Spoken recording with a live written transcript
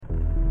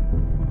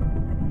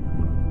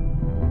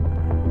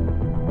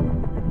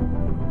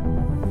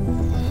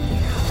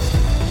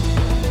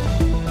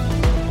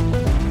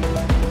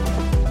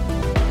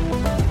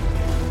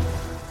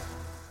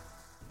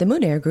The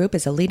Moonair Group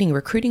is a leading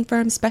recruiting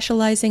firm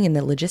specializing in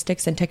the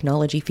logistics and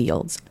technology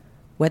fields.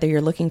 Whether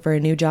you're looking for a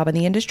new job in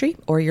the industry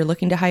or you're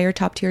looking to hire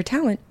top-tier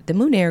talent, the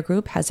Moonair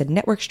Group has a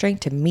network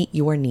strength to meet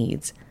your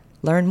needs.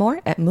 Learn more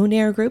at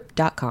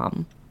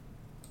moonairgroup.com.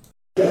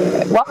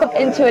 Welcome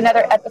into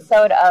another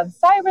episode of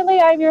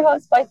Cyberly. I'm your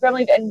host, Blythe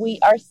Brumley, and we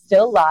are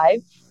still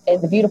live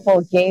in the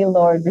beautiful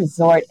Gaylord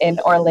Resort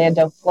in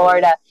Orlando,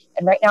 Florida.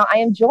 And right now I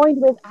am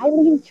joined with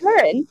Eileen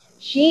Curran.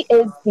 She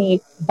is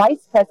the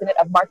Vice President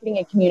of Marketing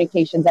and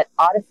Communications at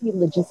Odyssey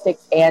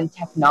Logistics and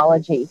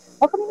Technology.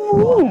 Welcome,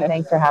 Eileen.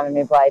 Thanks for having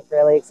me, Blythe.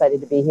 Really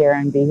excited to be here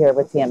and be here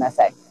with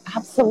TMSA.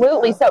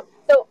 Absolutely. So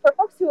for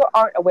folks who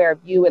aren't aware of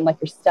you and like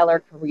your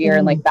stellar career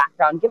and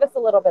background, give us a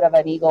little bit of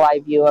an eagle eye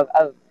view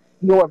of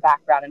your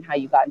background and how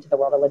you got into the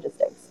world of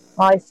logistics.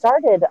 Well, I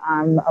started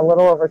a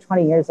little over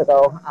 20 years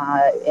ago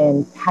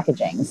in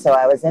packaging. So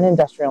I was in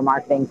industrial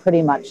marketing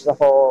pretty much the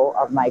whole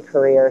of my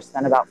career,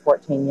 spent about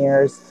 14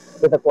 years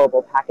with a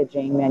global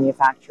packaging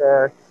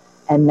manufacturer,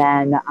 and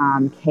then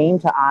came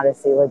to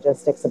Odyssey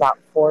Logistics about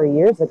 4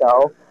 years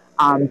ago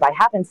by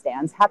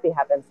happenstance, happy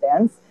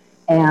happenstance,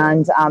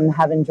 and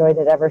have enjoyed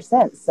it ever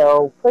since.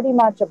 So pretty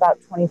much about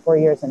 24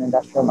 years in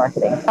industrial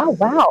marketing. Oh,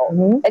 wow.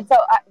 Mm-hmm. And so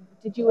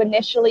did you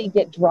initially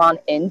get drawn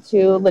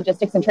into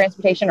logistics and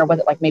transportation, or was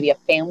it like maybe a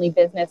family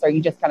business, or you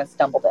just kind of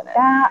stumbled in it?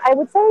 I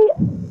would say,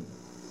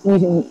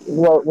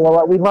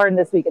 what we learned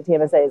this week at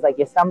TMSA is like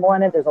you stumble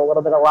in it, there's a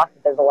little bit of luck,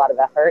 but there's a lot of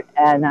effort.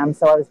 And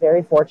so I was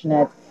very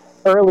fortunate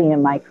early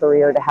in my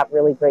career to have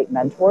really great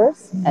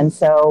mentors. Mm-hmm. And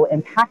so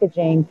in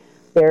packaging,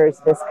 there's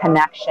this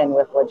connection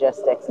with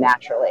logistics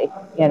naturally,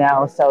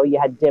 so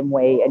you had dim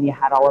weight and you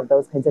had all of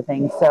those kinds of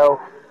things. So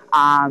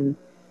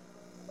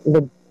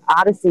the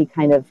Odyssey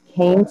kind of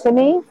came to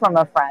me from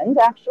a friend,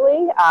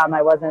 actually.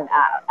 I wasn't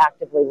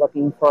actively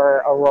looking for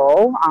a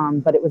role,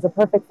 but it was a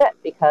perfect fit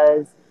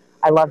because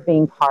I love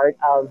being part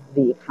of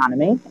the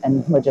economy,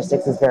 and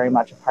logistics is very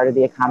much a part of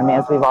the economy,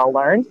 as we've all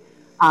learned.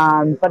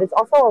 But it's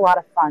also a lot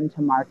of fun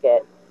to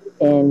market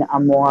in a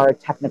more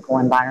technical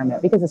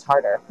environment because it's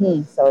harder.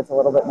 So it's a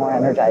little bit more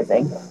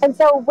energizing. And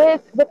so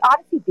with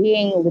Odyssey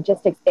being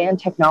logistics and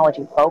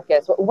technology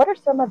focused, what are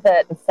some of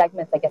the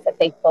segments, I guess, that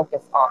they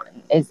focus on?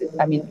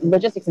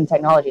 Logistics and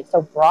technology is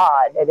so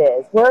broad. It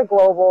is. We're a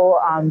global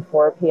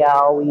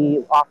 4PL.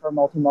 We offer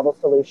multimodal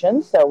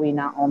solutions. So we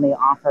not only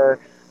offer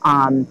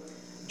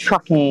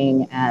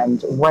trucking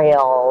and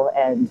rail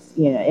and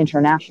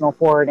international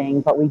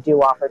forwarding, but we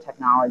do offer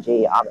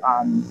technology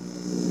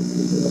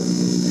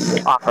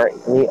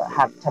we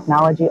have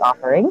technology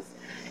offerings,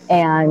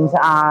 and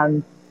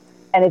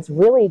it's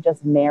really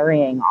just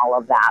marrying all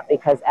of that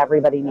because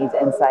everybody needs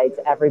insights.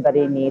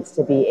 Everybody needs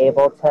to be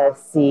able to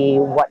see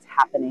what's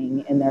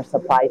happening in their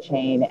supply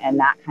chain, and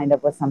that kind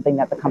of was something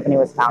that the company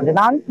was founded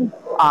on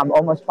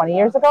almost 20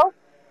 years ago,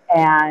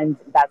 and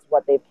that's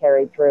what they've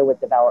carried through with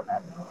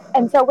development.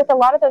 And so with a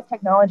lot of those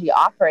technology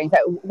offerings,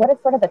 what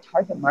is sort of the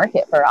target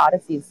market for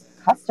Odyssey's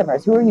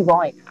customers? Who are you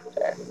going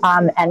after?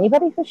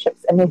 Anybody who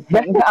ships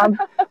anything.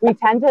 We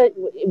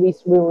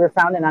were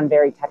founded on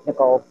very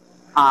technical,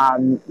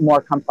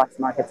 more complex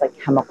markets like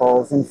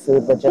chemicals and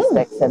food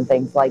logistics and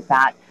things like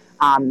that,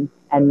 and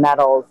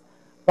metals.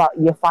 But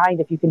you find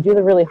if you can do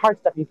the really hard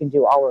stuff, you can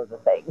do all of the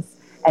things.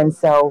 And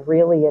so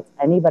really it's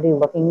anybody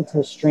looking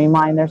to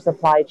streamline their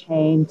supply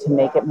chain, to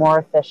make it more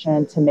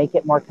efficient, to make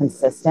it more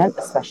consistent,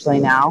 especially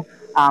now.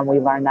 We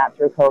learned that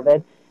through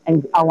COVID.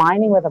 And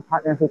aligning with a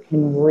partner who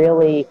can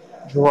really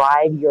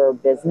drive your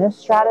business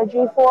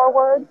strategy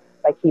forward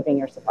by keeping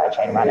your supply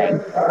chain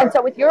running. And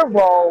so with your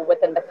role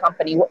within the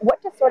company,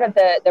 what does sort of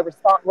the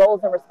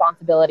roles and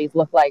responsibilities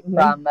look like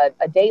from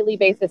a daily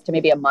basis to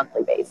maybe a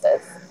monthly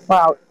basis?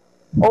 Well,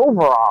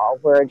 overall,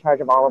 we're in charge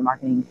of all of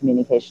marketing and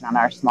communication on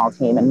our small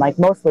team. And like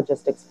most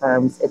logistics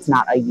firms, it's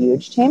not a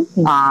huge team.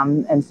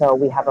 And so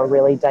we have a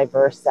really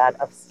diverse set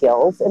of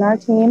skills in our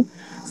team.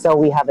 So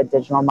we have a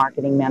digital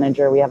marketing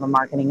manager, we have a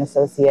marketing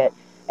associate,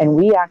 and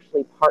we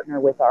actually partner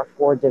with our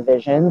 4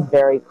 divisions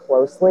very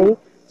closely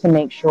to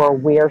make sure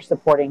we're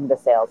supporting the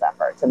sales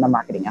efforts and the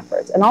marketing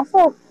efforts. And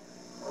also,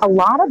 a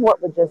lot of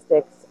what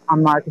logistics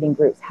marketing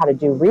groups had to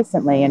do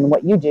recently, and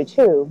what you do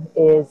too,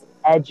 is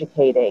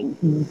educating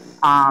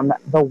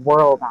the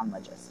world on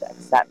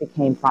logistics. That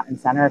became front and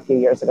center a few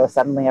years ago.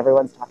 Suddenly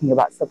everyone's talking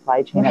about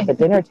supply chain at the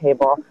dinner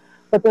table,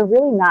 but they're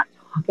really not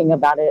talking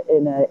about it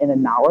in a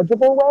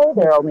knowledgeable way.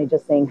 They're only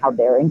just saying how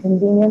they're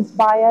inconvenienced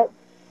by it.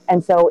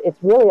 And so it's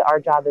really our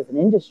job as an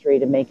industry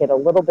to make it a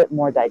little bit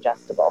more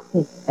digestible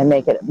and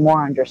make it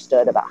more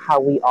understood about how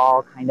we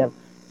all kind of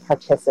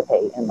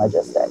participate in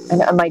logistics.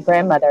 And my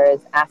grandmother is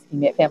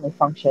asking me at family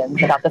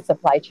functions about the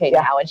supply chain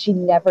now, and she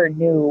never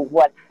knew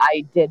what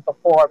I did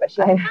before, but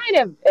she has kind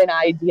of an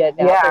idea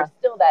now. There's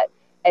still that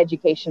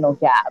educational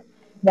gap.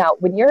 Now,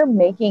 when you're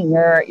making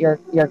your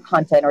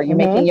content, or you're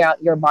making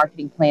your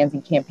marketing plans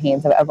and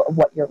campaigns of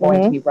what you're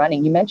going to be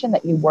running, you mentioned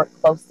that you work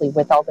closely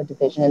with all the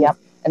divisions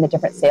and the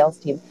different sales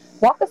teams.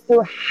 Walk us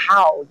through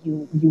how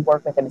you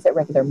work with them. Is it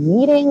regular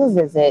meetings?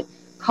 Is it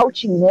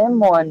coaching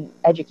them on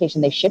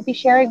education they should be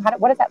sharing?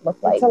 What does that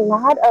look like? It's a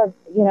lot of,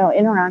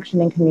 interaction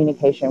and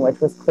communication,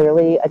 which was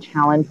clearly a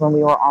challenge when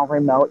we were all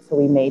remote. So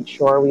we made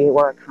sure we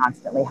were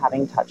constantly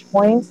having touch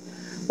points.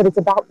 But it's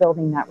about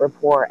building that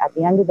rapport. At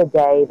the end of the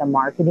day, the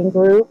marketing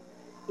group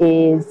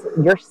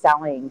you're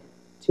selling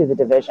to the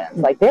divisions.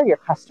 Like, they're your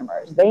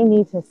customers. They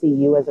need to see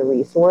you as a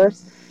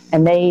resource.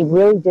 And they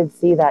really did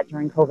see that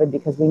during COVID,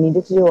 because we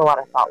needed to do a lot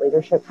of thought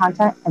leadership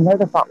content, and they're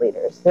the thought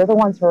leaders. They're the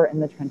ones who are in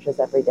the trenches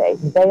every day.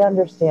 They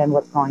understand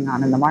what's going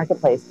on in the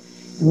marketplace,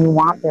 and we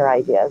want their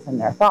ideas and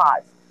their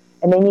thoughts.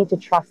 And they need to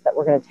trust that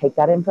we're going to take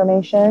that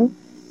information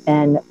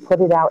and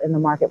put it out in the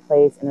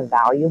marketplace in a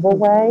valuable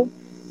way,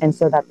 and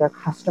so that their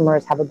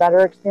customers have a better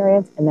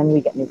experience, and then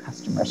we get new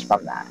customers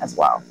from that as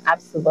well.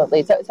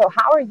 Absolutely. So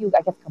how are you,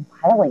 I guess,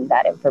 compiling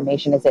that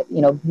information? Is it,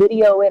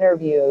 video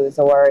interviews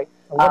or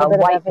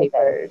white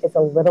papers? It's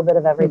a little bit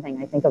of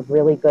everything. I think a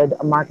really good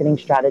marketing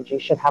strategy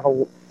should have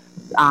a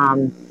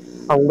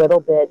little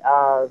bit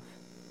of,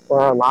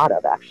 or a lot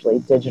of actually,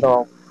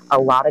 digital, a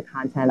lot of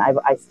content.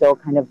 I still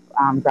kind of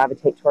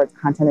gravitate towards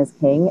content is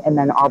king, and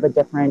then all the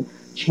different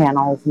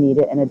channels need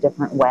it in a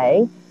different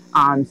way.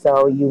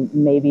 So you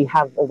maybe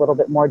have a little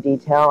bit more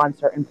detail on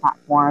certain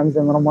platforms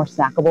and a little more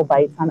snackable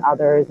bites on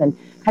others, and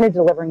kind of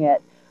delivering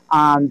it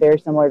very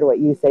similar to what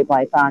you say,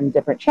 Blythe, on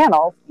different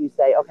channels. You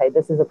say, okay,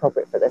 this is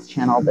appropriate for this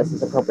channel, this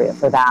is appropriate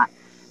for that,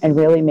 and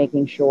really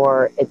making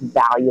sure it's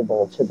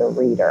valuable to the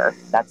reader.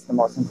 That's the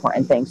most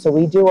important thing. So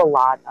we do a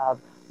lot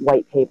of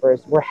white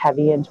papers. We're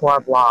heavy into our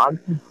blog.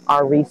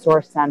 Our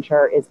resource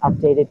center is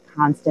updated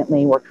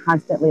constantly. We're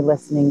constantly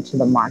listening to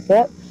the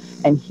market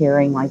and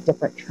hearing like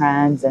different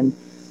trends,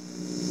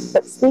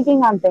 but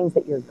speaking on things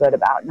that you're good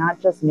about, not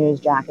just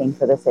newsjacking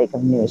for the sake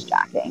of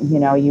newsjacking.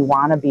 You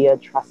want to be a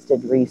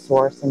trusted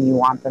resource, and you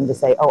want them to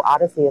say, oh,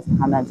 Odyssey is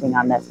commenting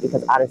on this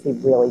because Odyssey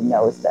really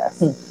knows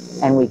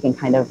this. And we can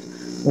kind of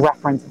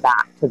reference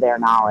back to their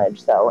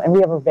knowledge. And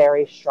we have a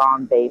very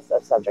strong base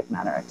of subject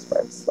matter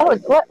experts.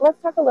 Let's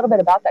talk a little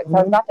bit about that, because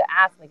I was about to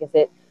ask, like, is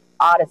it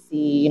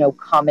Odyssey,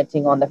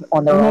 commenting on their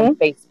own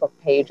Facebook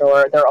page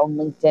or their own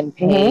LinkedIn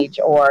page,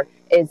 or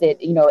is it,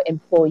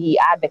 employee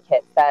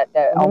advocates that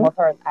almost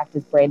act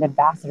as brand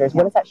ambassadors?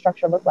 What does that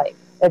structure look like?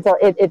 It's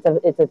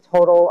a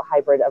total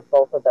hybrid of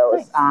both of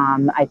those.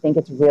 Nice. I think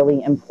it's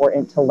really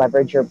important to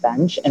leverage your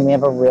bench, and we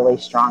have a really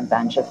strong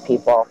bench of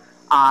people.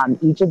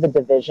 Each of the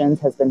divisions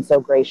has been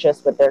so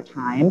gracious with their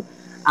time,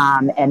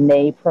 and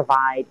they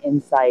provide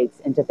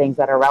insights into things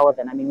that are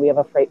relevant. I mean, we have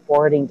a freight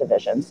forwarding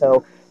division,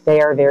 so they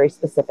are very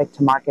specific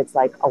to markets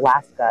like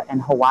Alaska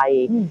and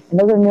Hawaii, and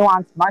those are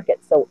nuanced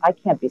markets, so I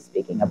can't be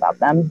speaking about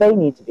them. They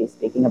need to be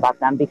speaking about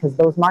them, because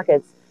those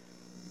markets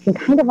can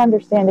kind of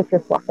understand if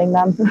you're fluffing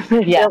them.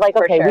 You're like,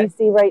 okay, sure, we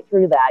see right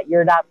through that.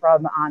 You're not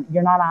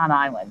on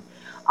island.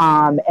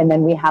 And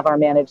then we have our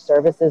managed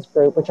services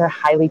group, which are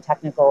highly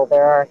technical.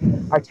 They're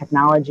our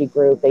technology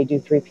group. They do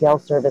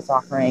 3PL service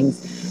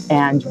offerings.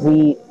 And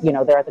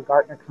they're at the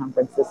Gartner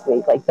conference this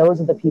week. Like,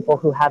 those are the people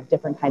who have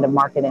different kind of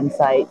market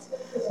insights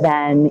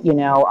than,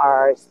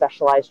 our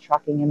specialized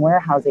trucking and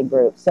warehousing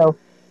group. So,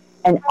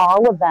 and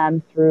all of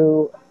them,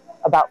 through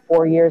about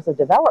 4 years of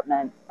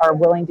development, are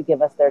willing to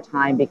give us their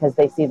time, because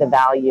they see the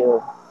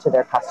value to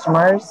their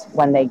customers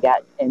when they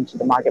get into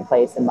the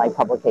marketplace and like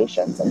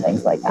publications and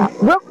things like that.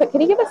 Real quick,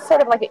 can you give us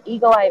sort of like an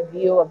eagle-eye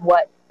view of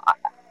what,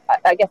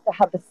 I guess,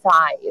 the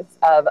size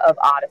of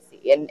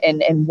Odyssey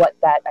and what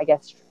that, I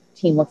guess,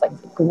 team looks like?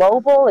 Is it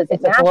global? Is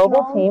it national? A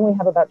global team. We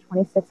have about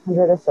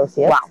 2,600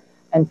 associates. Wow.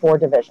 And 4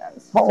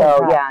 divisions.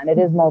 And it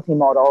is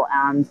multimodal.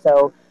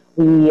 So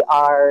we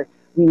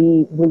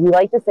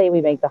like to say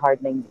we make the hard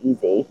things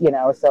easy,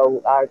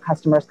 so our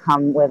customers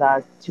come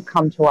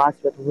to us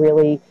with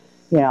really,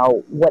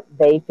 what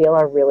they feel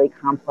are really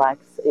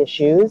complex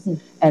issues.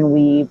 And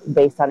we,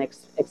 based on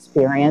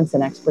experience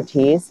and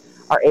expertise,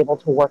 are able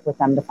to work with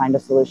them to find a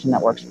solution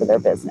that works for their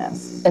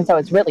business. And so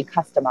it's really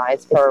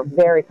customized for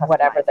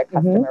whatever the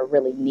customer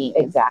really needs.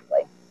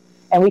 Exactly.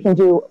 And we can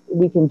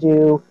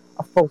do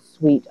a full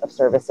suite of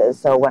services.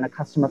 So when a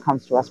customer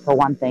comes to us for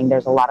one thing,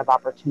 there's a lot of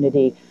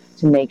opportunity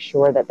to make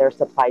sure that their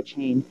supply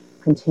chain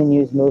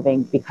continues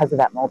moving because of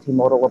that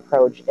multimodal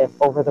approach. If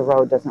over the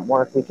road doesn't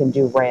work, we can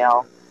do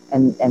rail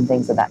and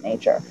things of that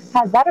nature.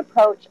 Has that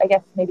approach, I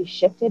guess, maybe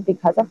shifted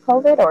because of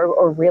COVID,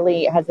 or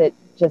really has it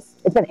just...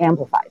 It's been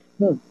amplified.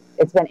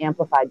 It's been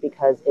amplified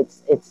because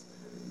it's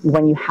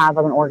when you have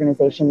an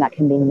organization that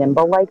can be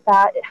nimble like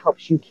that, it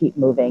helps you keep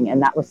moving.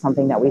 And that was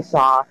something that we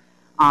saw.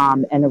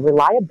 And the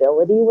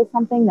reliability was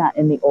something that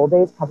in the old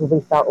days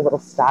probably felt a little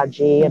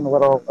stodgy and a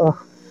little,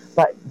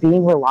 but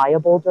being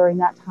reliable during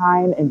that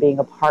time and being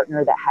a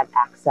partner that had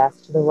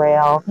access to the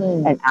rail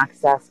and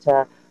access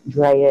to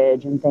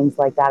drayage and things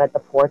like that at the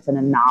ports, and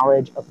a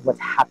knowledge of what's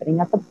happening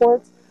at the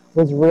ports,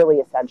 was really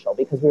essential,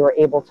 because we were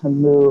able to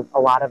move a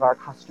lot of our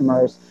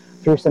customers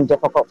through some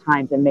difficult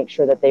times and make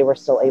sure that they were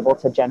still able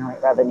to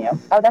generate revenue.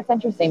 Oh, that's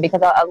interesting,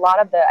 because a lot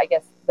of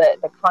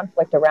the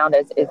conflict around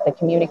is the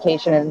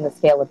communication and the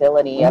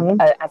scalability of,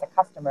 as a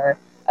customer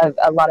of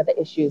a lot of the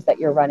issues that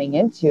you're running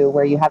into,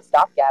 where you have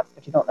stop gaps,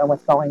 but you don't know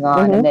what's going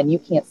on, and then you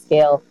can't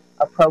scale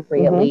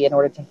appropriately in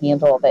order to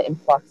handle the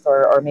influx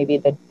or maybe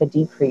the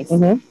decrease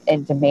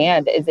in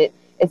demand. Is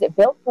it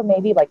built for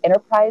maybe like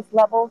enterprise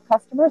level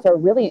customers, or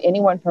really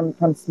anyone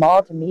from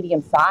small to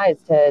medium size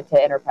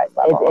to enterprise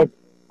level?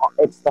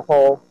 It's the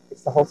whole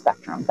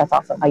spectrum. That's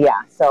awesome.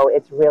 Yeah. So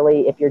it's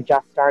really, if you're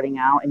just starting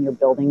out and you're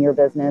building your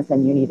business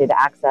and you needed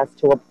access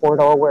to a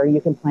portal where you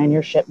can plan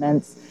your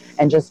shipments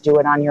and just do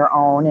it on your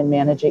own and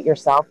manage it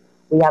yourself,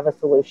 we have a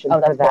solution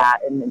for that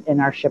in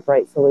our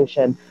ShipRight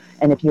solution.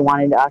 And if you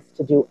wanted us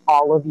to do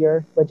all of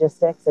your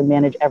logistics and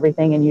manage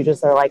everything, and you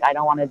just are like, I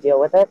don't want to deal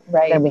with it,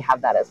 then we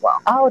have that as well.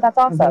 Oh, that's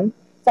awesome.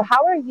 So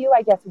how are you,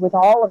 I guess, with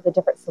all of the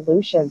different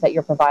solutions that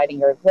you're providing,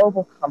 you're a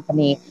global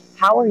company,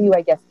 how are you,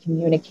 I guess,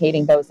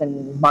 communicating those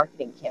in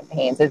marketing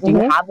campaigns? Do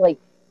you have like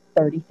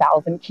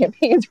 30,000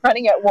 campaigns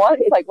running at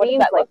once? Like, what does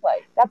that look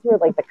like? That's where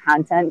like the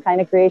content kind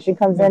of creation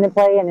comes into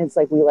play. And it's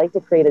like, we like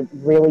to create a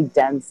really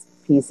dense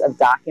piece of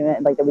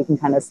document like that we can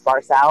kind of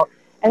sparse out.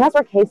 And that's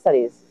where case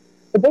studies.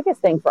 The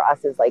biggest thing for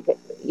us is like,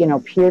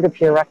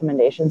 peer-to-peer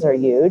recommendations are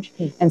huge.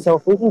 And so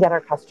if we can get our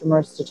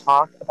customers to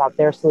talk about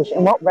their solution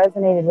and what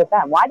resonated with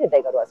them, why did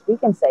they go to us? We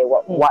can say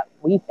what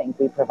we think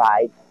we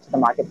provide to the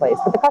marketplace,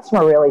 but the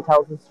customer really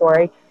tells the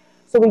story.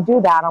 So we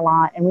do that a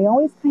lot. And we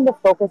always kind of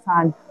focus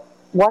on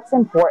what's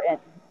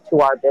important to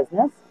our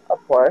business,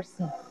 of course,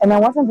 and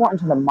then what's important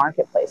to the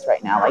marketplace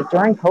right now. Like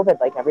during COVID,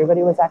 like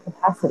everybody was at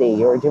capacity.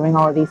 You were doing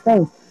all of these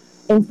things.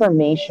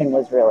 Information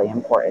was really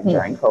important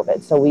during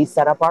COVID. So we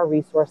set up our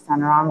resource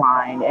center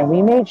online, and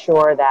we made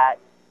sure that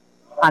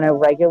on a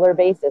regular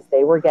basis,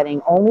 they were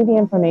getting only the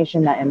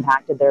information that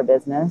impacted their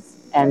business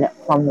and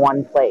from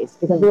one place,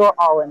 because we were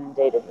all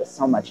inundated with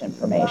so much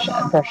information.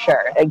 For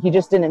sure. Like you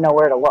just didn't know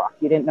where to look.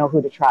 You didn't know who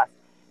to trust.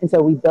 And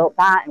so we built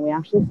that, and we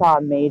actually saw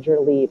a major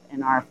leap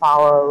in our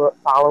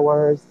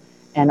followers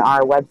and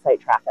our website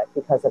traffic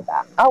because of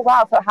that. Oh,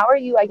 wow. So how are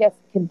you, I guess,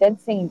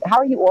 how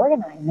are you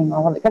organizing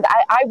all of it? Because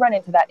I run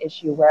into that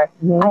issue where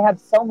I have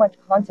so much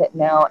content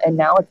now, and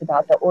now it's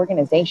about the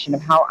organization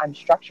of how I'm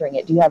structuring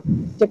it. Do you have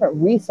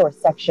different resource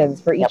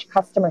sections for each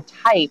customer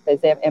type?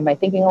 Am I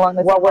thinking along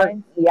the same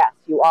lines? Yes,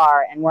 you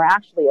are. And we're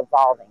actually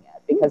evolving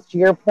it, because to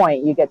your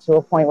point, you get to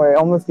a point where it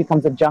almost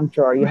becomes a junk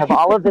drawer. You have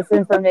all of this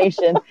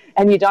information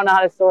and you don't know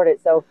how to sort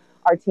it. So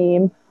our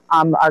team,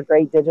 our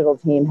great digital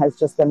team, has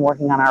just been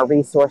working on our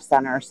resource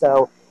center.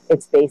 So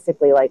it's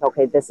basically like,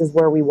 okay, this is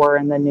where we were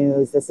in the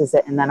news, this is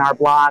it, and then our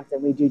blogs,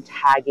 and we do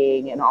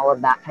tagging and all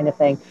of that kind of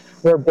thing.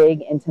 We're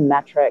big into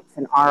metrics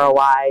and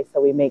ROI,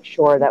 so we make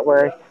sure that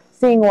we're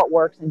seeing what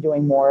works and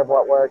doing more of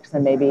what works,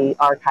 and maybe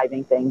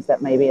archiving things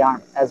that maybe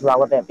aren't as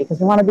relevant, because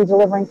we want to be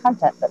delivering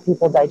content that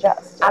people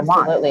digest.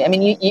 Absolutely. I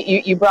mean,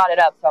 you brought it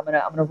up, so I'm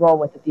gonna roll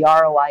with it. The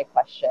ROI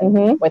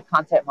question with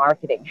content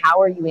marketing.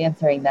 How are you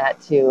answering that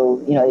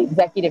to the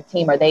executive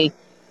team? Are they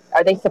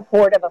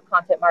supportive of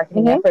content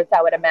marketing efforts?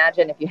 I would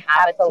imagine, if you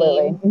have a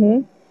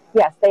team.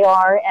 Yes, they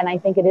are, and I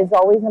think it is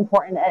always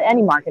important.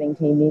 Any marketing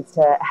team needs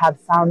to have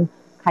some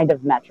kind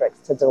of metrics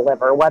to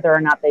deliver, whether or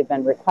not they've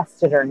been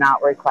requested or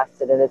not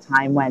requested at a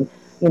time when,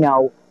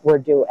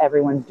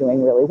 everyone's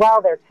doing really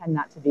well. There tend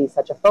not to be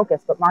such a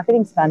focus, but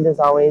marketing spend is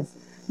always,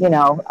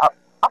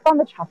 up on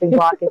the chopping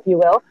block, if you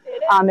will.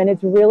 And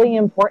it's really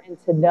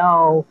important to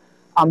know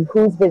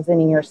who's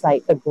visiting your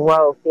site, the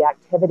growth, the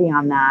activity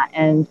on that.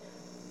 And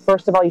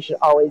first of all, you should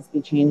always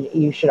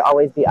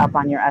be up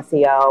on your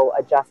SEO,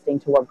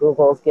 adjusting to what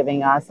Google's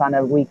giving us on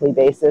a weekly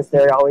basis.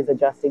 They're always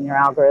adjusting their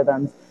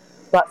algorithms.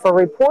 But for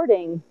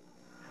reporting,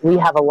 we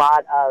have a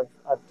lot of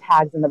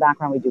tags in the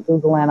background. We do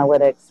Google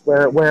Analytics.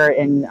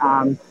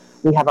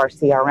 We have our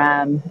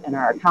CRM and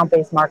our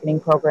account-based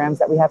marketing programs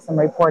that we have some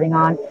reporting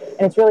on.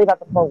 And it's really about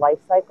the full life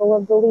cycle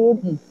of the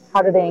lead.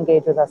 How do they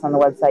engage with us on the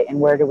website, and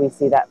where do we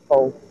see that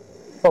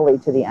fully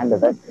to the end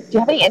of it? Do you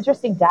have any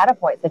interesting data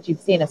points that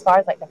you've seen as far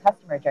as like the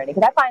customer journey?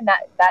 Because I find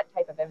that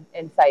type of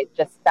insight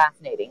just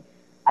fascinating.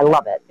 I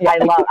love it. Yeah.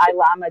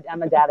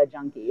 I'm a data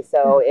junkie,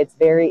 so it's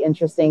very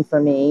interesting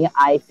for me.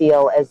 I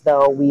feel as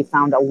though we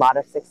found a lot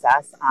of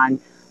success on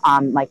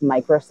like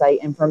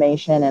microsite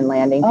information and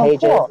landing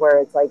pages, where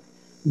it's like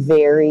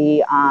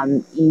very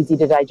easy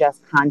to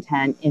digest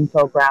content,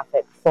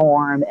 infographic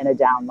form, and a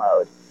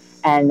download.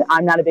 And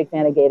I'm not a big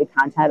fan of gated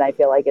content. I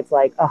feel like it's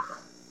like,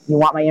 you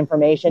want my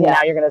information,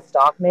 now you're going to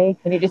stalk me.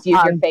 Can you just use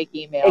your fake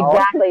email?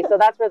 Exactly. So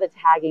that's where the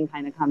tagging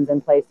kind of comes in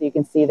place. So you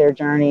can see their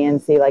journey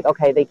and see like,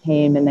 okay, they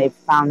came and they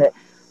found it.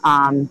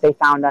 They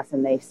found us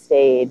and they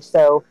stayed.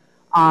 So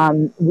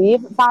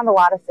we've found a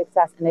lot of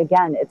success. And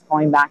again, it's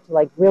going back to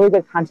like really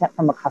good content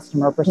from a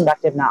customer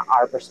perspective, not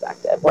our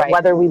perspective. Right.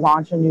 Whether we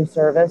launch a new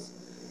service,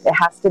 it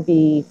has to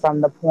be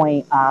from the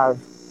point of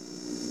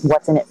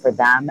what's in it for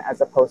them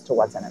as opposed to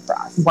what's in it for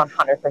us.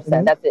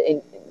 100%. That's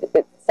it.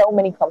 So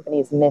many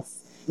companies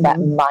miss that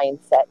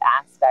mindset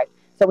aspect.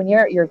 So when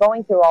you're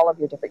going through all of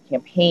your different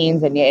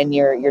campaigns and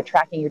you're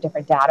tracking your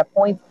different data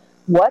points,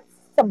 what's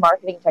some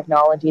marketing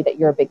technology that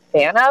you're a big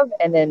fan of,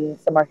 and then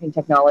some marketing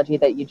technology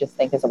that you just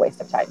think is a waste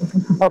of time?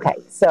 Okay,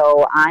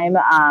 so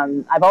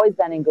I've always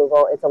been in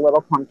Google. It's a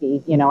little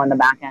clunky, you know, in the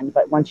back end,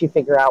 but once you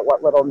figure out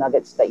what little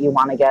nuggets that you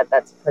want to get,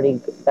 that's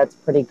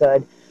pretty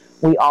good.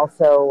 We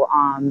also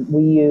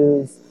we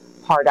use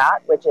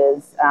Pardot, which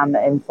is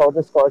in full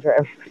disclosure,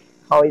 everybody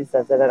always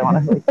says it. I don't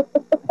want to.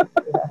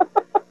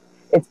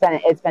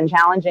 It's been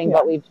challenging,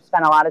 but we've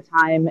spent a lot of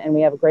time, and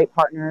we have a great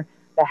partner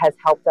that has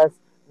helped us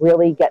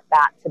really get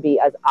that to be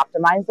as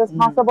optimized as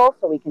possible,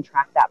 so we can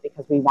track that,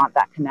 because we want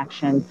that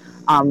connection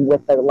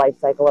with the life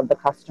cycle of the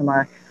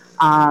customer.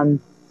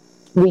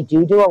 We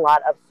do a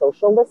lot of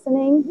social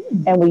listening,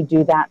 and we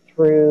do that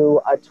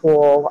through a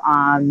tool,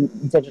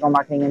 Digital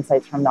Marketing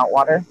Insights from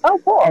Meltwater. Oh,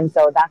 cool. And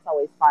so that's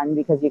always fun,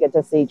 because you get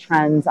to see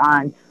trends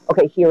on,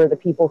 okay, here are the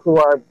people who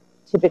are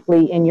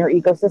typically in your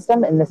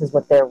ecosystem, and this is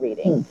what they're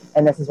reading,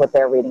 and this is what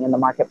they're reading in the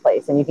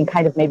marketplace. And you can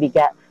kind of maybe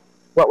get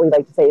what we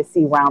like to say is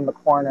see round the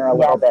corner a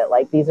little bit.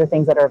 Like, these are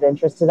things that are of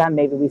interest to them.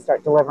 Maybe we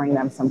start delivering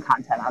them some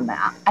content on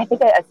that. I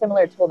think a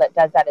similar tool that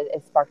does that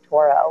is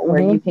Sparktoro, where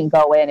you can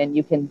go in and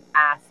you can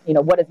ask, you know,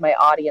 what is my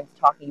audience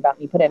talking about?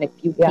 And you put in a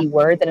few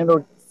keywords, and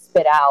it'll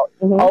spit out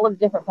all of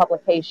the different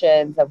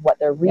publications of what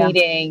they're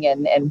reading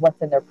and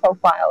what's in their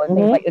profile and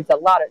things like. It's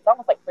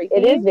almost like creepy.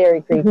 It is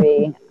very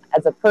creepy.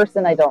 As a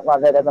person, I don't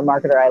love it. As a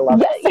marketer, I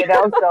love it. You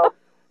know, so.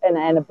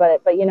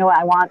 But you know,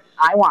 I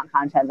want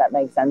content that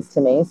makes sense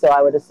to me, so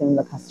I would assume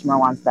the customer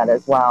wants that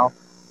as well.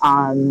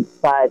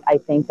 But I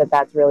think that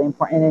that's really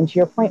important. And to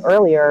your point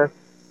earlier,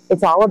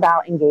 it's all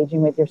about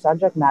engaging with your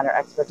subject matter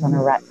experts on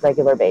a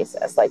regular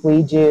basis. Like,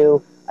 we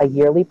do a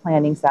yearly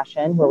planning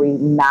session where we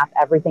map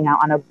everything out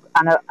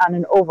on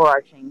an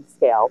overarching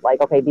scale.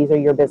 Like, okay, these are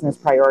your business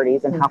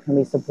priorities, and how can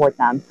we support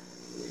them?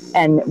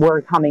 And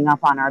we're coming up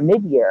on our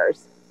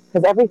mid-years,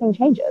 because everything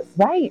changes,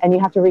 right? And you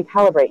have to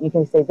recalibrate. And you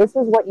can say, this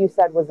is what you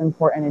said was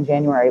important in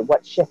January.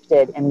 What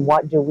shifted, and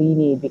what do we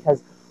need?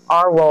 Because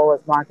our role as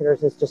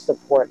marketers is to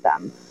support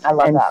them. I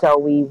love that. And so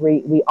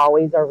we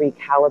always are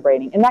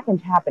recalibrating, and that can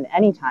happen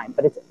anytime.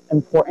 But it's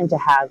important to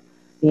have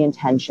the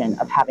intention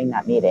of having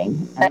that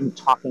meeting and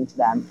talking to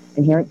them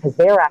and hearing, because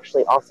they're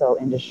actually also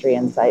industry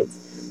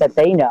insights that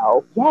they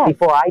know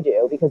before I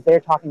do, because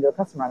they're talking to a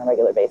customer on a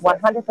regular basis.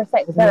 100%,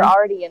 because they're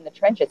already in the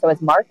trenches. So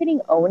is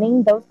marketing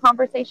owning those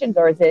conversations,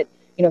 or is it,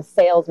 you know,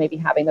 sales maybe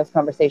having those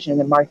conversations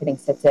and marketing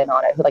sits in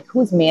on it?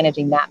 Who's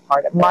managing that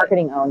part of it?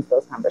 Marketing owns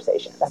those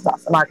conversations. That's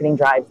awesome. Marketing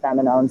drives them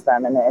and owns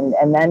them.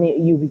 And then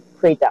you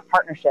create that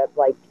partnership.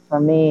 Like, for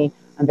me,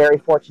 I'm very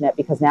fortunate,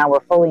 because now we're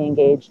fully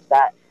engaged,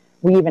 that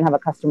we even have a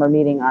customer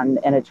meeting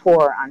and a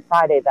tour on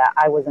Friday that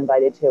I was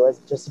invited to, as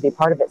just to be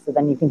part of it. So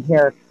then you can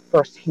hear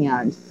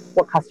firsthand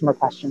what customer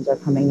questions are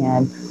coming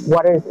in,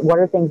 what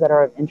are things that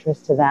are of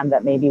interest to them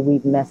that maybe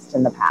we've missed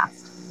in the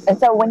past. And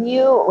so when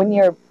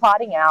you're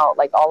plotting out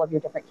like all of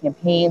your different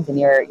campaigns and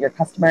your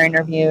customer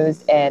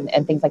interviews and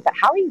things like that,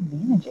 how are you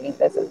managing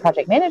this? Is it a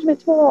project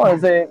management tool, or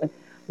is it?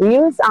 We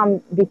use,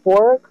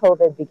 before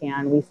COVID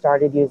began, we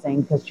started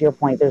using, because to your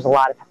point, there's a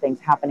lot of things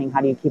happening.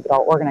 How do you keep it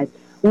all organized?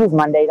 We use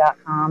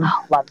Monday.com.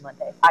 Oh, love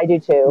Monday. I do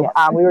too.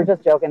 Yes. We were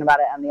just joking about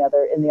it in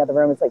the other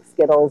room. It's like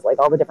Skittles, like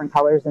all the different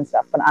colors and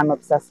stuff. But I'm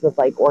obsessed with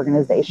like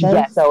organization.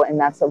 Yes. So, and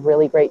that's a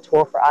really great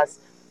tool for us.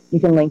 You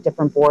can link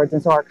different boards,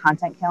 and so our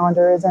content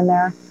calendar is in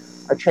there,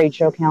 our trade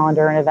show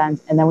calendar and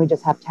events, and then we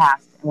just have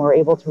tasks, and we're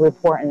able to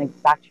report.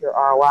 And back to your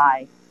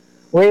ROI,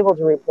 we're able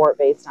to report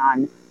based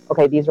on,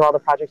 okay, these are all the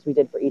projects we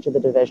did for each of the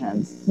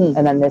divisions.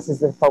 And then this is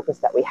the focus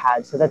that we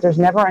had, so that there's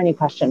never any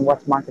question,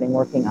 what's marketing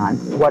working on?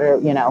 What are,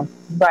 you know?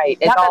 Right.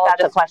 Not that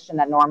that's a question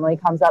that normally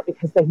comes up,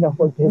 because they know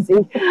we're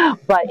busy,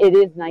 but it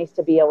is nice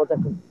to be able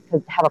to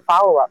have a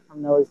follow-up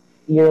from those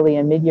yearly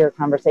and mid-year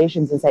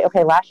conversations and say,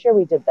 okay, last year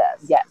we did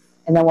this. Yes.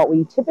 And then what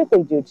we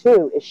typically do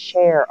too is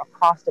share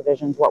across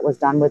divisions what was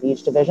done with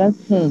each division,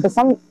 because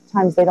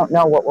sometimes they don't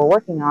know what we're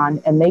working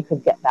on, and they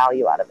could get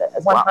value out of it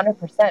as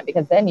 100%,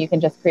 because then you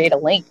can just create a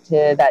link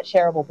to that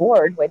shareable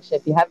board, which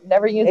if you have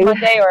never used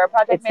Monday or a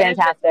project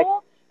management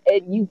tool,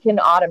 you can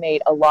automate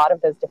a lot of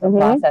those different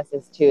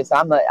processes too. So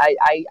I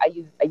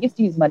used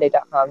to use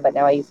Monday.com, but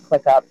now I use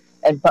ClickUp,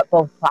 but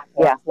both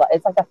platforms.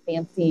 It's like a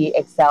fancy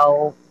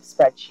Excel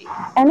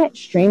spreadsheet, and it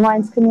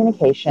streamlines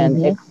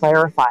communication. It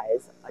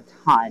clarifies a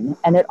ton,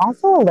 and it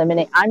also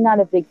eliminates. I'm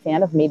not a big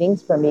fan of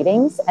meetings for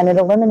meetings, and it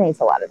eliminates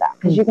a lot of that,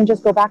 because you can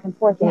just go back and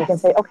forth and you can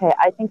say, okay,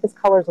 I think this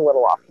color's a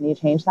little off. Can you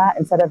change that?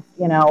 Instead of,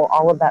 you know,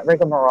 all of that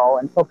rigmarole,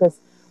 and focus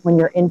when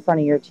you're in front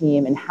of your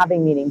team and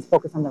having meetings,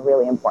 focus on the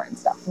really important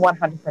stuff.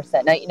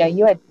 100%. Now, you know,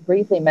 you had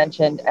briefly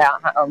mentioned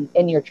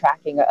in your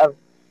tracking of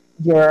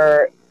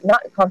your,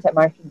 not content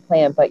marketing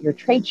plan, but your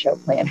trade show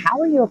plan. How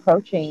are you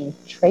approaching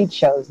trade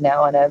shows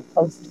now in a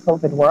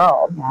post-COVID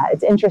world? Yeah,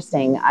 it's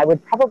interesting. I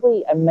would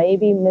probably,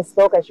 maybe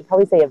misspoke. I should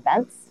probably say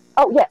events.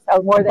 Oh, yes.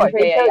 Oh, more than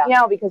trade shows. You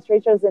know, because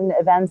trade shows and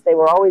events, they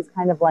were always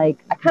kind of like,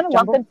 I kind of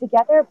lump them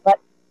together, but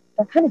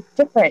they're kind of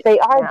different. They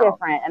are now.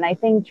 different. And I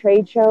think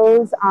trade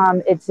shows,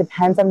 it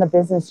depends on the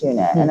business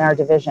unit and our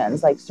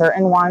divisions. Like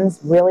certain ones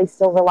really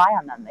still rely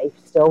on them. They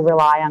still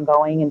rely on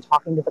going and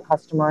talking to the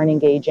customer and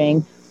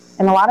engaging.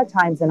 And a lot of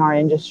times in our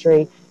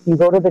industry, you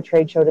go to the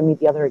trade show to meet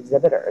the other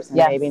exhibitors and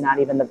maybe not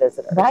even the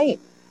visitors. Right.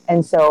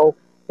 And so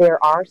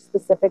there are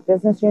specific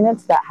business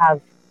units that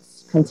have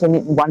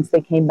continued. Once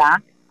they came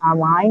back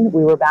online,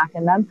 we were back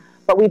in them.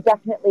 But we've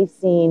definitely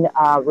seen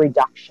a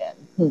reduction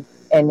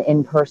in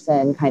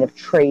in-person kind of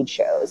trade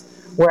shows.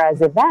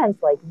 Whereas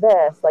events like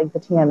this, like the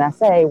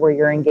TMSA, where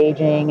you're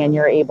engaging and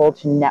you're able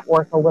to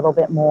network a little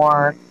bit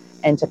more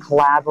and to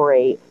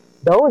collaborate,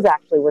 those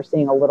actually we're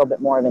seeing a little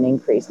bit more of an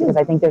increase because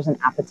I think there's an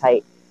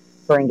appetite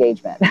for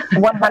engagement.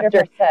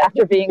 100%.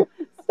 After being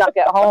stuck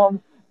at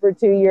home for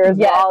 2 years,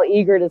 we're all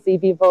eager to see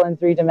people in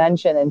 3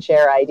 dimension and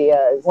share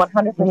ideas.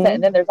 100%.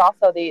 And then there's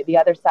also the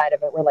other side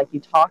of it where like you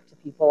talk to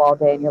people all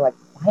day and you're like,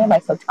 why am I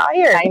so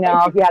tired? I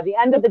know. Yeah, the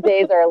end of the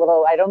days are a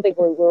little, I don't think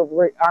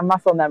we're our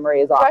muscle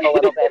memory is off a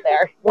little bit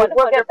there. We'll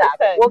get back.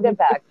 We'll get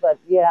back. But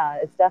yeah,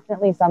 it's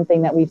definitely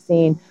something that we've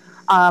seen.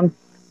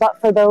 But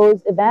for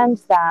those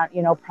events that,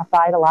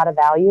 provide a lot of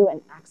value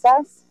and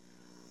access,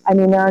 I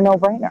mean, they're a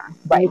no-brainer.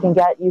 Right.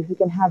 You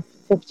can have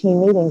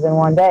 15 meetings in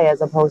one day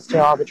as opposed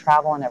to all the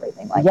travel and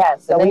everything like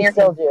that. So we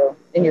still do.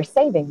 And you're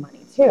saving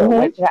money too,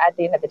 which at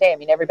the end of the day, I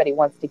mean, everybody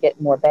wants to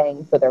get more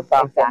bang for their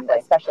buck,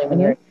 especially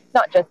when you're, it's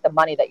not just the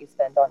money that you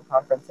spend on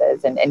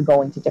conferences and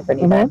going to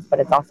different events, but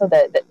it's also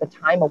the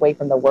time away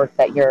from the work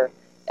that you're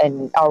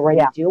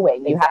already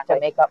doing. You have to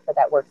make up for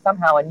that work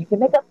somehow, and you can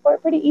make up for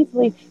it pretty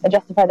easily and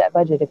justify that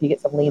budget if you get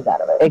some leads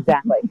out of it.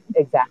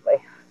 Exactly.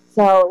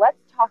 So let's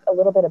talk a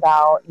little bit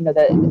about,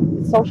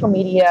 the social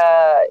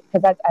media,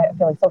 because I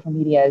feel like social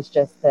media is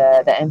just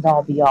the end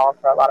all be all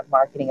for a lot of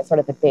marketing. It's sort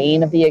of the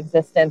bane of the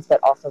existence, but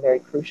also very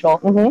crucial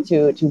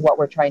to what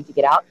we're trying to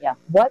get out. Yeah.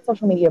 What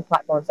social media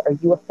platforms are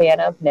you a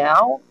fan of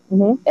now?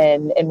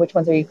 And which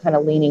ones are you kind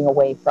of leaning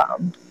away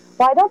from?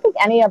 Well, I don't think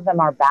any of them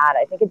are bad.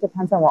 I think it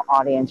depends on what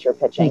audience you're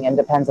pitching and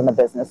depends on the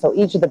business. So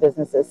each of the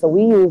businesses, so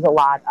we use a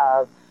lot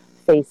of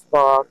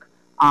Facebook,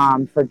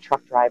 for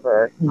truck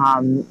driver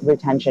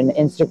retention,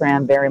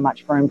 Instagram very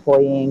much for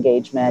employee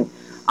engagement,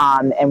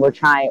 and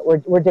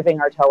we're dipping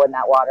our toe in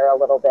that water a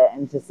little bit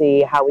and to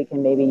see how we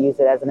can maybe use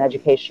it as an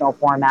educational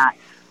format.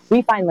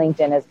 We find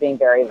LinkedIn as being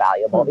very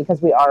valuable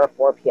because we are a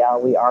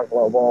 4PL, we are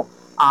global,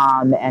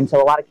 and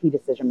so a lot of key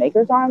decision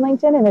makers are on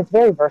LinkedIn, and it's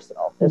very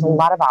versatile. There's a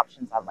lot of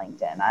options on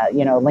LinkedIn.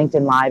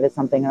 LinkedIn Live is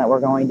something that we're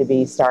going to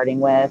be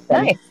starting with,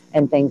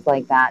 and things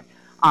like that.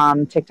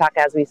 TikTok,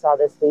 as we saw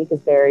this week,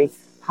 is very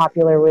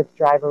popular with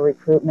driver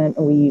recruitment.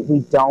 We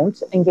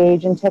don't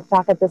engage in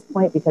TikTok at this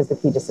point because the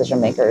key decision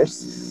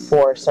makers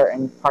for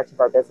certain parts of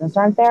our business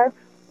aren't there.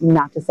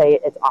 Not to say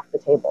it's off the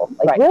table.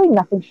 Really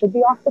nothing should be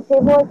off the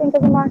table, I think,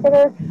 as a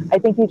marketer. I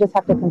think you just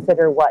have to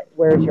consider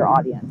where's your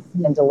audience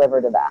and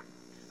deliver to that.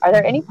 Are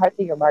there any parts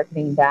of your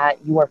marketing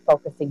that you are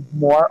focusing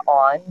more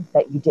on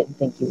that you didn't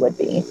think you would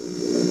be?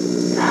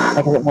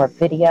 Like, is it more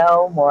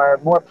video, more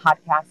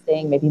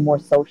podcasting, maybe more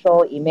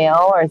social,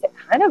 email, or is it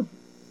kind of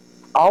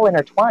all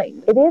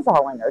intertwined? It is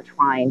all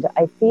intertwined.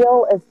 I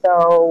feel as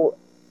though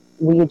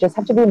we just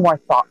have to be more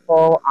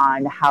thoughtful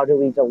on how do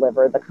we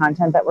deliver the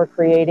content that we're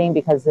creating,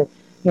 because in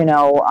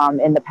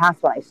the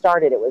past when I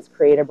started, it was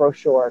create a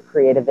brochure,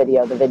 create a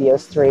video. The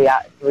video's 3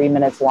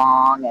 minutes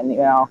long,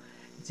 and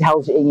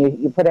tells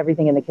you put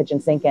everything in the kitchen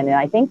sink in. And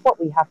I think what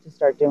we have to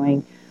start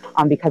doing,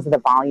 because of the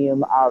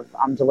volume of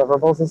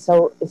deliverables is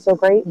so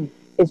great,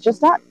 is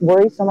just not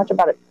worry so much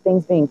about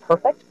things being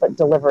perfect, but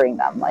delivering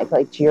them. Like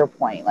to your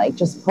point,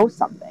 just post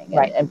something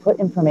and put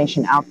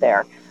information out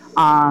there.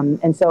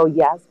 And so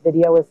yes,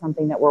 video is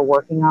something that we're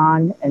working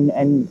on,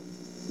 and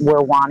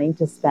we're wanting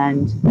to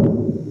spend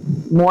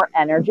more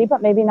energy,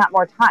 but maybe not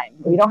more time.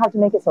 We don't have to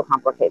make it so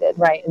complicated.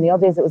 Right. In the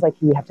old days, it was like,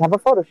 we have to have a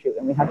photo shoot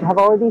and we have to have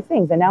all of these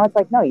things. And now it's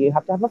like, no, you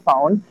have to have a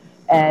phone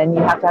and you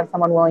have to have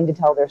someone willing to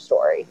tell their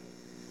story.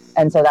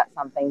 And so that's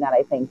something that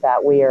I think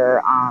that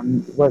we're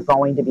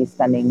going to be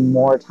spending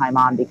more time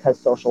on because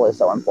social is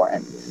so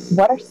important.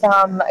 What are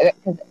some,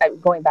 because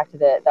going back to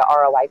the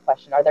ROI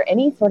question, are there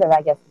any sort of,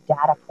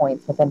 data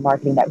points within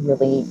marketing that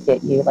really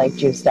get you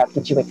juiced up,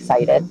 get you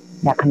excited?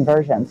 Yeah,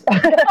 conversions.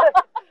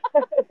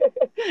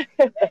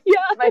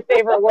 Yeah, my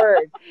favorite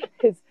word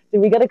is, did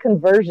we get a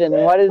conversion?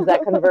 And what does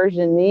that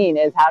conversion mean?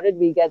 Is how did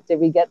we get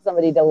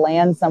somebody to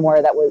land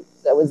somewhere that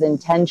was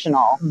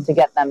intentional to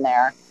get them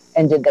there?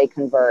 And did they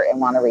convert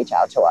and want to reach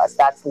out to us?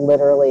 That's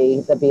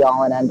literally the be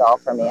all and end all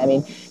for me. I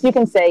mean, you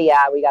can say,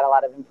 yeah, we got a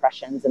lot of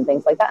impressions and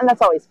things like that. And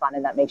that's always fun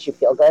and that makes you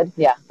feel good.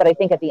 Yeah. But I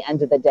think at the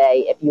end of the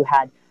day, if you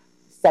had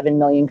 7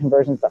 million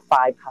conversions, but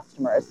 5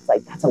 customers. It's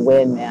like, that's a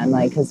win, man.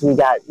 Like, because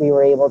we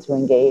were able to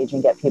engage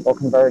and get people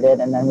converted,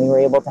 and then we were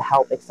able to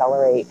help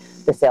accelerate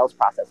the sales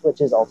process, which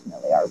is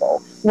ultimately our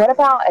goal. What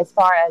about as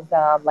far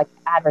as like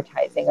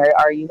advertising?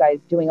 Are you guys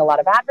doing a lot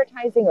of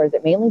advertising, or is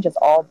it mainly just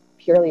all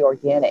purely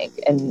organic,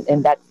 and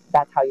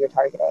that's how you're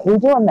targeting? We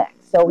do a mix.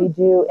 So we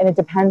do, and it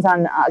depends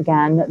on,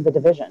 again, the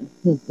division.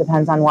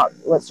 Depends on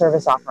what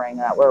service offering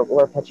that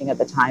we're pitching at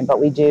the time. But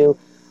we do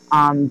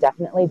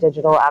definitely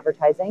digital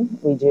advertising.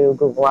 We do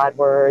Google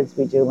AdWords,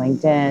 we do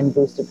LinkedIn,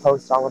 boosted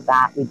posts, all of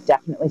that. We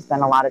definitely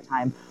spend a lot of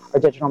time. Our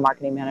digital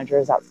marketing manager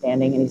is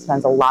outstanding, and he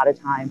spends a lot of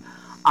time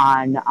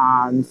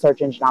on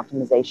search engine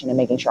optimization and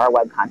making sure our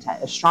web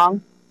content is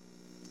strong.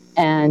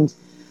 And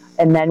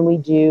then we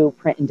do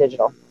print and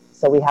digital.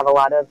 So we have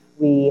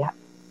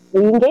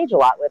we engage a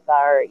lot with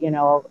our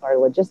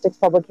logistics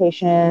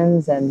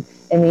publications, and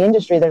in the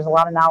industry, there's a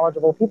lot of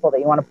knowledgeable people that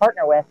you want to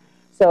partner with.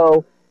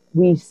 So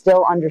we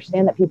still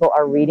understand that people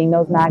are reading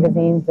those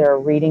magazines. They're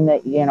reading the,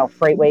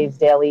 FreightWaves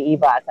Daily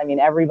e-blast. I mean,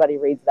 everybody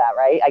reads that,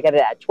 right? I get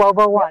it at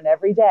 12:01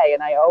 every day,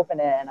 and I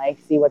open it and I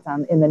see what's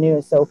in the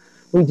news. So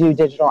we do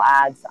digital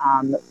ads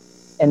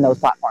in those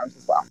platforms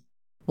as well.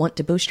 Want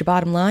to boost your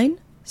bottom line?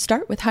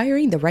 Start with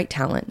hiring the right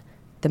talent.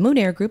 The Moon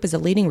Air Group is a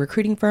leading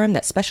recruiting firm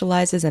that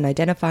specializes in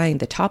identifying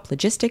the top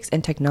logistics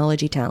and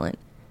technology talent.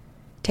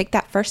 Take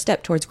that first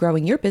step towards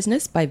growing your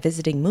business by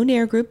visiting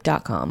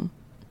moonairgroup.com.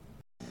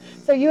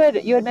 So you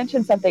had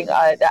mentioned something.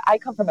 I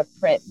come from a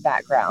print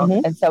background,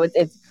 and so it's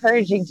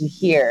encouraging to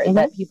hear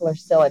that people are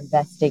still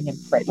investing in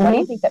print. Why do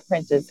you think that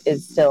print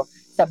is still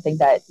something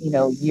that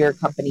your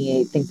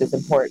company thinks is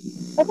important?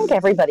 I think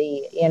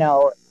everybody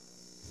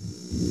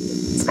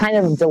it's kind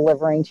of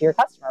delivering to your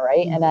customer,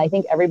 right? And I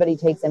think everybody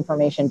takes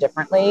information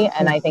differently,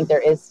 and I think there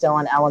is still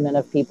an element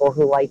of people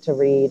who like to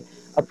read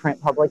a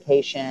print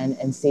publication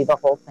and see the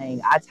whole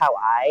thing. That's how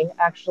I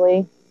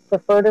actually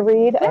prefer to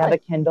read. Really? I have a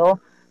Kindle,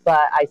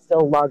 but I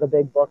still lug a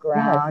big book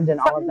around and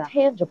all of that.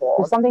 Tangible.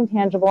 There's something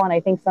tangible, and I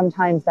think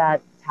sometimes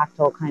that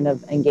tactile kind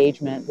of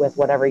engagement with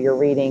whatever you're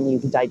reading, you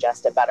can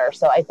digest it better.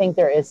 So I think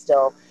there is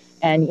still,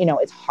 and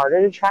it's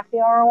harder to track the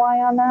ROI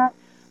on that,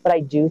 but I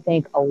do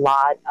think a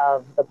lot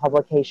of the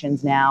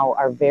publications now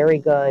are very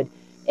good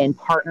in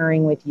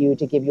partnering with you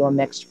to give you a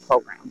mixed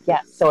program.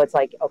 Yes. So it's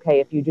like, okay,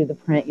 if you do the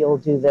print, you'll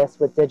do this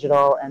with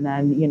digital, and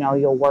then,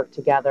 you'll work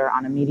together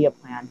on a media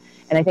plan.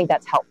 And I think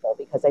that's helpful,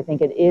 because I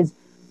think it is,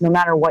 no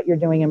matter what you're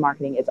doing in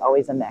marketing, it's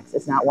always a mix.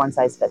 It's not one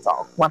size fits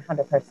all.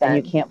 100%. And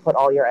you can't put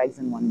all your eggs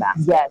in one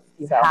basket. Yes,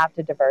 you have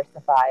to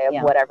diversify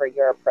of whatever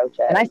your approach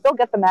is. And I still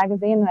get the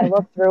magazine, and I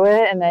look through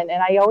it, and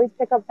I always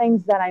pick up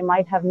things that I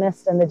might have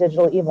missed in the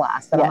digital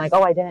e-blast. And I'm like,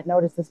 oh, I didn't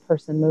notice this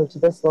person moved to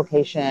this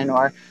location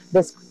or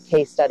this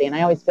case study. And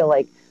I always feel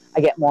like I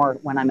get more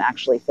when I'm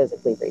actually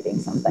physically reading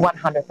something.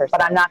 100%.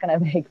 But I'm not going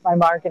to make my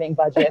marketing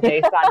budget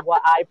based on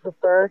what I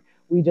prefer.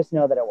 We just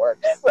know that it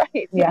works.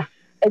 Right. Yeah.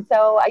 And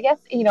so I guess,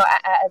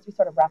 as we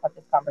sort of wrap up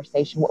this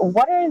conversation,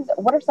 what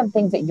are some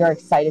things that you're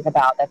excited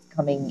about that's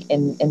coming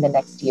in the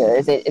next year?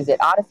 Is it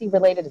Odyssey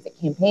related? Is it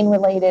campaign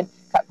related?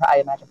 I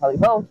imagine probably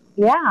both.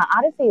 Yeah,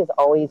 Odyssey is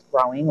always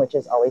growing, which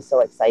is always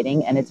so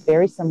exciting. And it's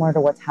very similar to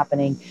what's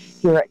happening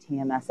here at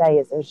TMSA.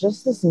 Is there's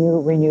just this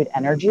new renewed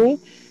energy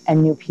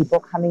and new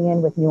people coming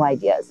in with new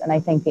ideas. And I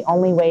think the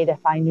only way to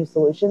find new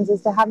solutions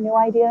is to have new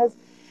ideas.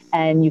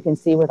 And you can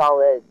see with all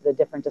the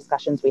different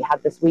discussions we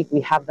had this week,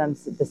 we have them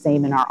the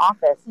same in our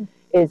office,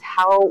 is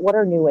what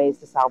are new ways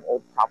to solve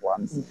old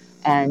problems?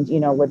 And,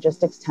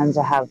 logistics tends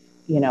to have,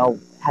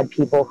 had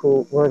people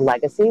who were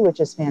legacy, which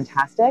is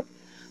fantastic.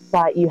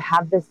 But you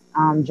have this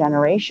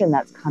generation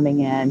that's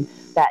coming in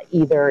that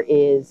either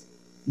is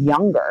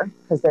younger,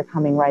 because they're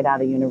coming right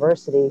out of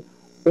university,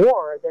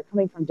 or they're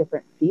coming from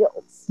different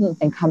fields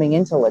and coming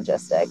into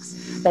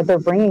logistics, that they're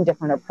bringing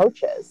different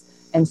approaches.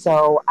 And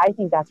so I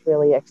think that's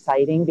really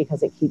exciting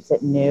because it keeps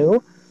it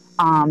new.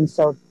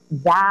 So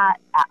that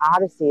at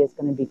Odyssey is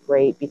going to be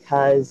great,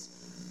 because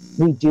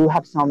we do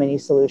have so many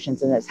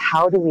solutions in this.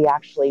 How do we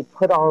actually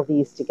put all of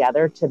these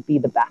together to be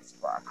the best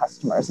for our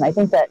customers? And I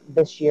think that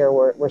this year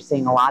we're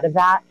seeing a lot of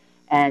that,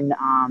 and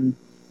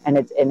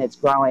it's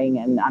growing,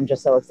 and I'm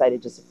just so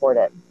excited to support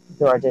it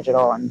through our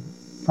digital and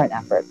print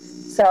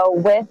efforts. So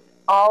with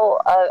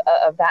all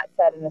of that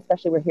said, and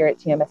especially we're here at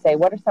TMSA,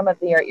 what are some of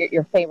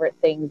your favorite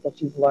things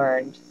that you've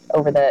learned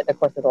over the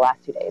course of the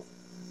last 2 days?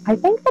 I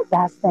think the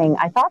best thing,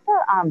 I thought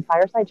the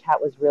fireside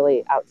chat was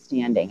really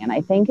outstanding. And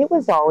I think it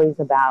was always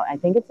I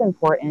think it's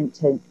important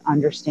to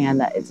understand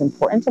that it's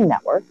important to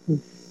network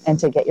and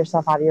to get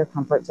yourself out of your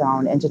comfort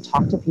zone and to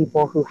talk to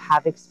people who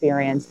have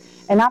experience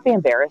and not be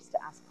embarrassed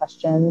to ask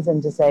questions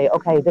and to say,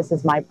 okay, this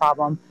is my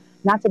problem.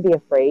 Not to be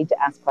afraid to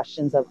ask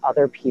questions of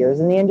other peers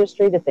in the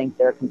industry, to think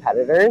they're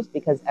competitors,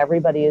 because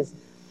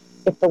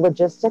if the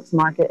logistics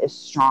market is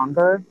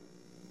stronger,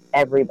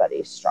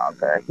 everybody's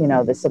stronger.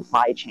 The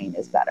supply chain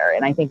is better.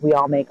 And I think we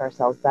all make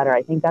ourselves better.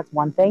 I think that's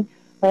one thing.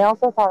 But I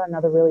also thought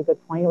another really good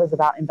point was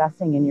about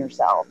investing in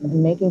yourself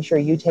and making sure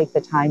you take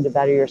the time to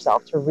better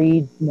yourself, to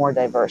read more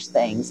diverse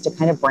things, to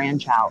kind of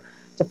branch out,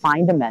 to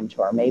find a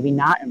mentor, maybe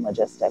not in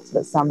logistics,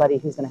 but somebody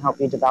who's going to help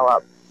you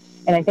develop.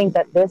 And I think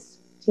that this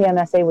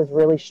TMSA was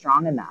really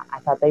strong in that. I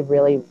thought they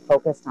really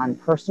focused on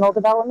personal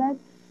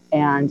development,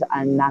 and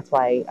that's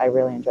why I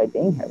really enjoyed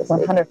being here this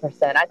week.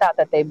 100%. I thought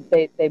that they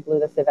blew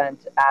this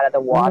event out of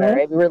the water. Mm-hmm.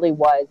 It really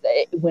was.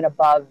 It went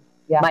above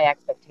my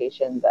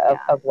expectations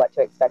of what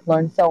to expect.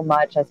 Learned so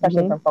much,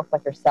 especially from folks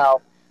like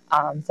yourself.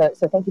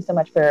 So thank you so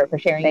much for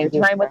sharing your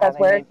time with us.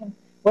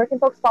 Where can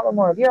folks follow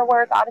more of your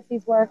work,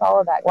 Odyssey's work, all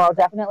of that? Well,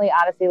 definitely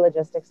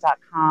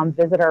odysseylogistics.com.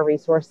 Visit our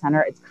resource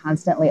center. It's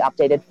constantly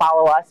updated.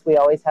 Follow us. We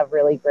always have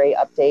really great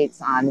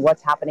updates on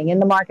what's happening in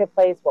the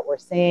marketplace, what we're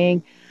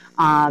seeing.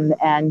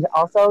 And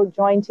also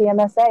join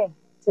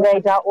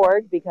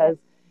TMSAtoday.org because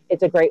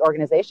it's a great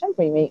organization.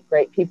 We meet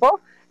great people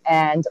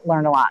and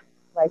learn a lot.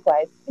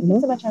 Likewise. Thank you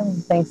so much, Arlene.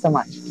 Thanks so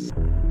much.